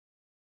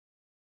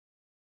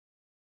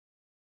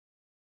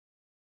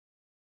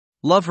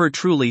Love her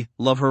truly,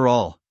 love her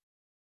all.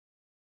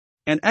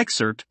 An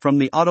excerpt from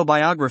the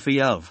Autobiography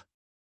of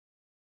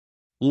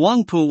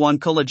Luang Pu Juan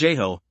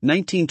Kulajeṭṭho,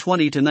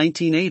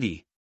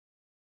 1920–1980.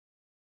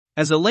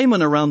 As a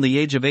layman around the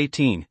age of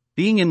 18,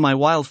 being in my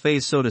wild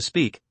phase so to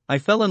speak, I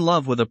fell in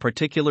love with a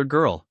particular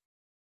girl.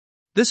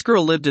 This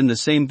girl lived in the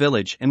same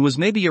village and was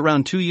maybe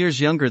around 2 years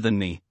younger than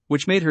me,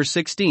 which made her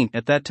 16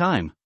 at that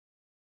time.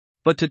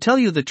 But to tell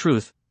you the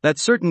truth, that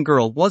certain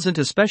girl wasn't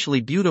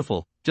especially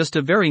beautiful, just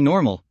a very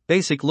normal,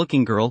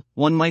 basic-looking girl,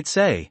 one might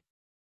say.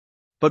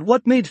 But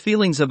what made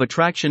feelings of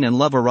attraction and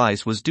love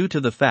arise was due to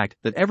the fact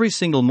that every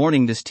single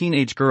morning this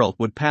teenage girl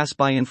would pass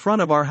by in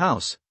front of our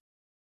house.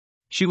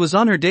 She was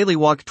on her daily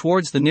walk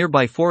towards the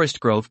nearby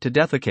forest grove to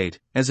defecate,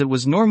 as it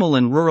was normal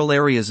in rural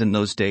areas in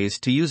those days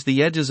to use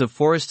the edges of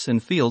forests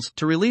and fields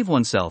to relieve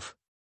oneself.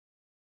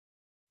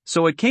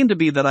 So it came to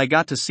be that I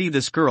got to see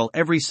this girl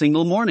every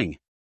single morning.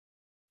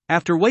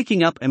 After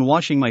waking up and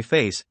washing my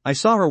face, I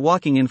saw her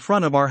walking in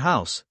front of our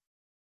house.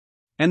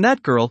 And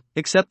that girl,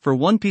 except for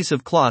one piece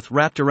of cloth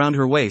wrapped around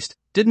her waist,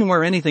 didn't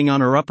wear anything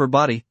on her upper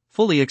body,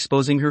 fully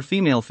exposing her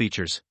female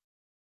features.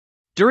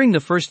 During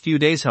the first few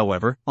days,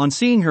 however, on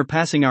seeing her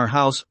passing our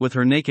house with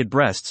her naked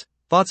breasts,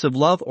 thoughts of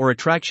love or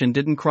attraction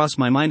didn't cross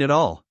my mind at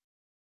all.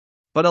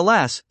 But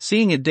alas,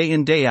 seeing it day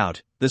in day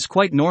out, this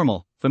quite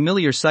normal,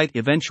 familiar sight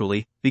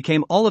eventually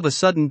became all of a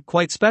sudden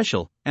quite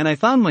special, and I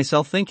found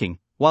myself thinking,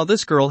 wow,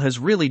 this girl has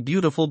really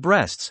beautiful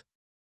breasts.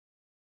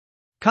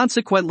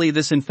 Consequently,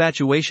 this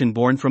infatuation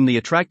born from the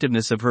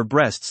attractiveness of her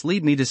breasts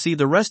led me to see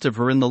the rest of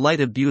her in the light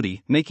of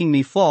beauty, making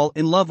me fall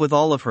in love with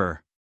all of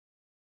her.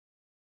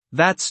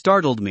 That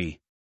startled me.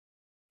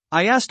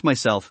 I asked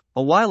myself,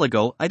 a while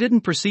ago I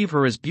didn't perceive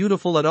her as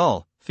beautiful at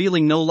all,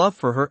 feeling no love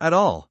for her at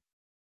all.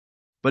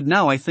 But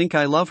now I think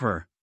I love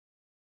her.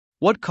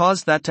 What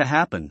caused that to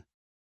happen?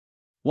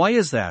 Why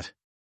is that?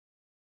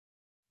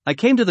 I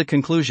came to the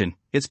conclusion,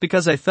 it's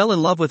because I fell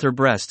in love with her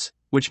breasts,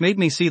 which made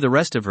me see the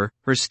rest of her,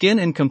 her skin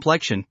and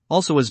complexion,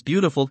 also as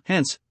beautiful,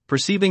 hence,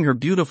 perceiving her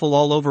beautiful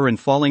all over and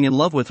falling in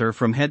love with her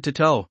from head to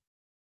toe.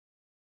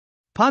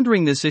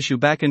 Pondering this issue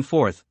back and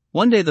forth,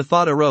 one day the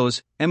thought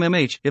arose,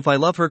 if I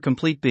love her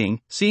complete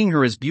being, seeing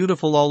her as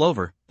beautiful all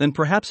over, then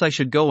perhaps I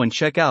should go and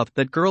check out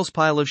that girl's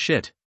pile of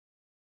shit.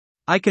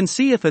 I can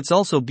see if it's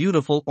also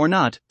beautiful or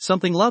not,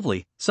 something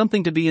lovely,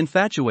 something to be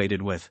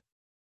infatuated with.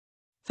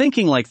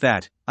 Thinking like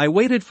that, I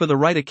waited for the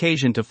right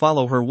occasion to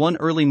follow her one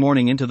early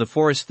morning into the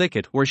forest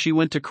thicket where she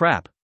went to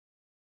crap.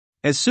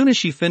 As soon as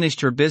she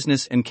finished her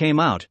business and came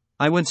out,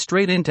 I went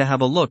straight in to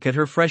have a look at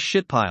her fresh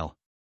shit pile.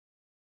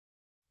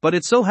 But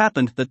it so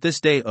happened that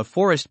this day a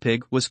forest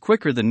pig was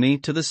quicker than me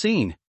to the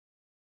scene.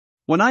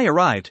 When I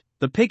arrived,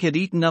 the pig had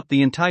eaten up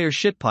the entire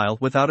shit pile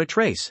without a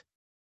trace.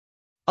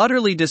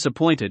 Utterly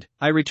disappointed,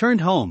 I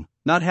returned home,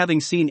 not having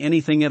seen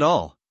anything at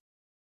all.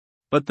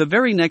 But the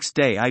very next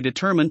day I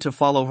determined to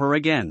follow her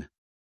again.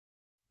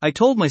 I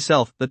told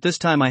myself that this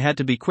time I had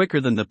to be quicker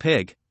than the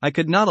pig, I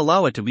could not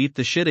allow it to eat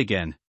the shit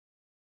again.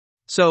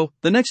 So,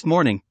 the next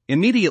morning,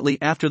 immediately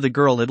after the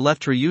girl had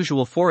left her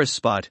usual forest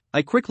spot,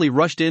 I quickly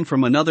rushed in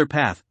from another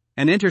path,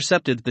 and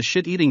intercepted the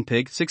shit-eating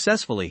pig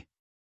successfully.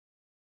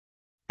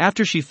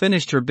 After she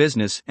finished her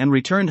business and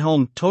returned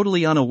home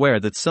totally unaware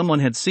that someone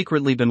had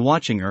secretly been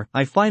watching her,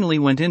 I finally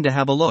went in to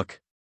have a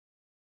look.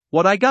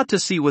 What I got to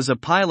see was a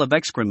pile of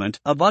excrement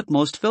of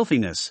utmost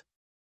filthiness.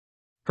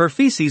 Her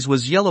feces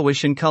was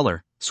yellowish in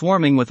color,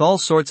 swarming with all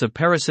sorts of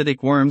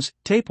parasitic worms,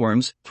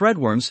 tapeworms,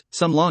 threadworms,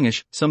 some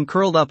longish, some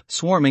curled up,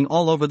 swarming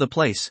all over the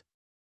place.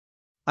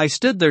 I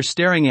stood there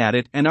staring at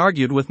it and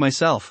argued with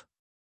myself.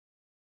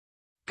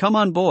 Come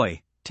on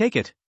boy, take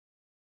it.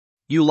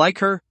 You like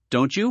her,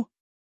 don't you?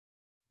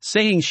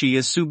 Saying she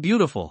is so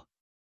beautiful.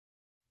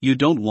 You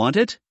don't want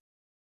it?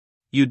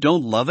 You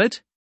don't love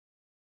it?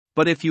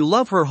 But if you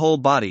love her whole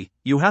body,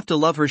 you have to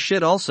love her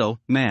shit also,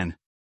 man.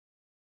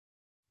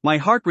 My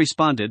heart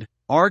responded,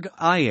 arg,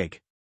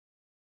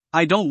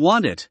 I don't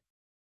want it.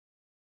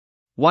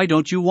 Why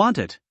don't you want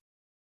it?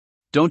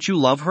 Don't you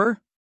love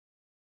her?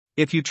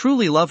 If you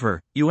truly love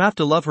her, you have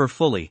to love her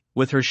fully,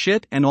 with her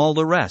shit and all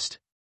the rest.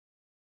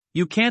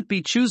 You can't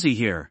be choosy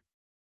here.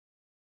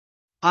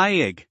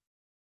 I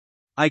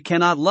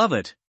cannot love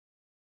it.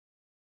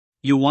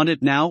 You want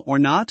it now or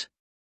not?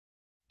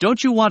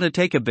 Don't you want to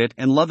take a bit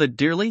and love it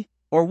dearly,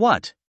 or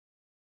what?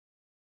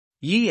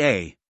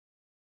 You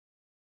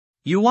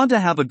want to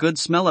have a good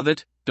smell of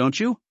it, don't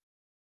you?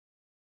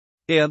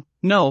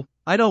 No,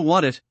 I don't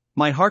want it,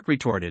 my heart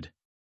retorted.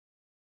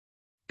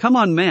 Come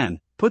on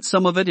man, put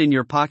some of it in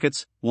your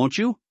pockets, won't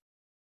you?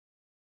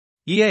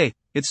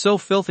 It's so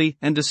filthy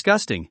and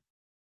disgusting.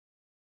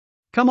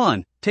 Come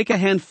on, take a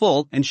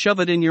handful and shove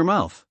it in your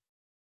mouth.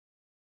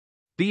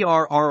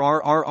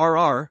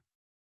 Brrrrrrrr.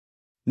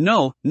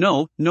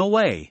 No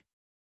way.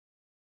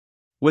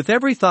 With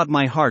every thought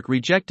my heart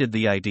rejected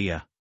the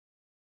idea.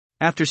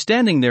 After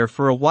standing there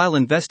for a while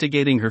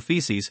investigating her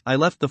feces, I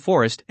left the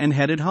forest and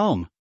headed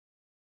home.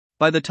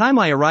 By the time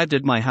I arrived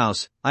at my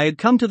house, I had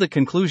come to the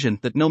conclusion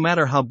that no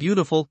matter how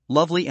beautiful,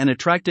 lovely and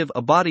attractive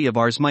a body of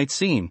ours might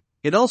seem,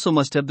 it also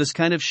must have this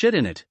kind of shit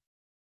in it.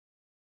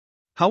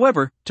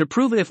 However, to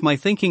prove if my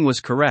thinking was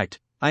correct,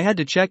 I had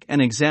to check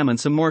and examine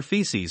some more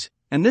feces,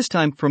 and this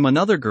time from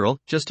another girl,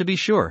 just to be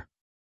sure.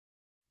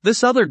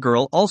 This other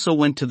girl also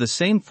went to the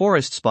same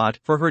forest spot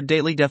for her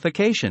daily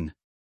defecation.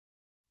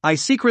 I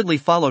secretly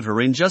followed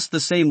her in just the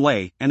same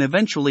way and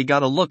eventually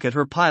got a look at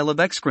her pile of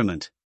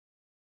excrement.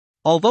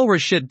 Although her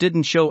shit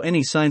didn't show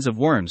any signs of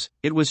worms,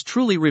 it was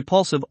truly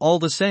repulsive all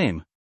the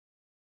same.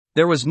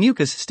 There was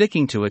mucus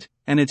sticking to it,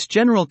 and its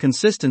general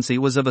consistency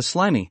was of a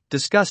slimy,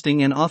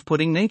 disgusting and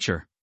off-putting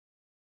nature.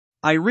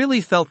 I really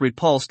felt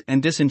repulsed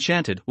and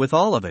disenchanted with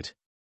all of it.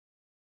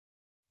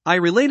 I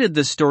related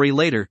this story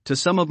later to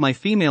some of my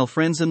female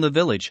friends in the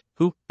village,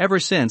 who, ever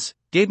since,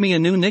 gave me a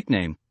new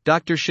nickname,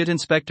 Dr. Shit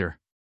Inspector.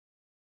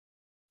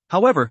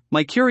 However,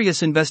 my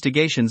curious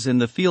investigations in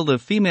the field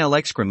of female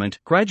excrement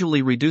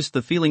gradually reduced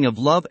the feeling of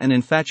love and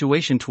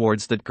infatuation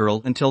towards that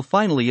girl until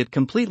finally it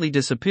completely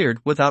disappeared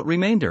without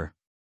remainder.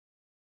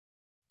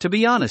 To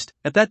be honest,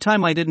 at that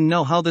time I didn't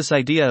know how this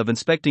idea of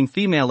inspecting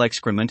female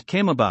excrement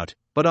came about,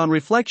 but on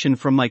reflection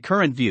from my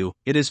current view,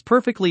 it is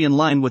perfectly in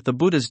line with the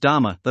Buddha's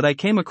Dhamma that I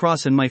came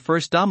across in my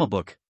first Dhamma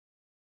book.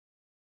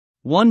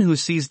 One who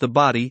sees the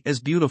body as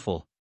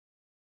beautiful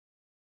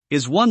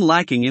is one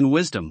lacking in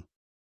wisdom.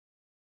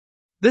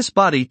 This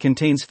body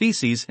contains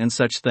feces and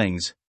such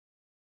things.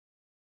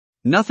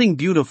 Nothing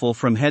beautiful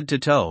from head to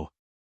toe.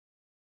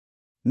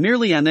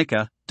 Merely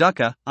anicca,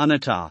 dukkha,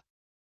 anatta.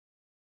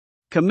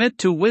 Commit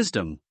to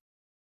wisdom.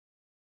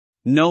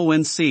 Know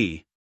and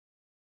see.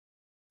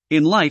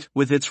 In light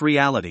with its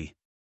reality.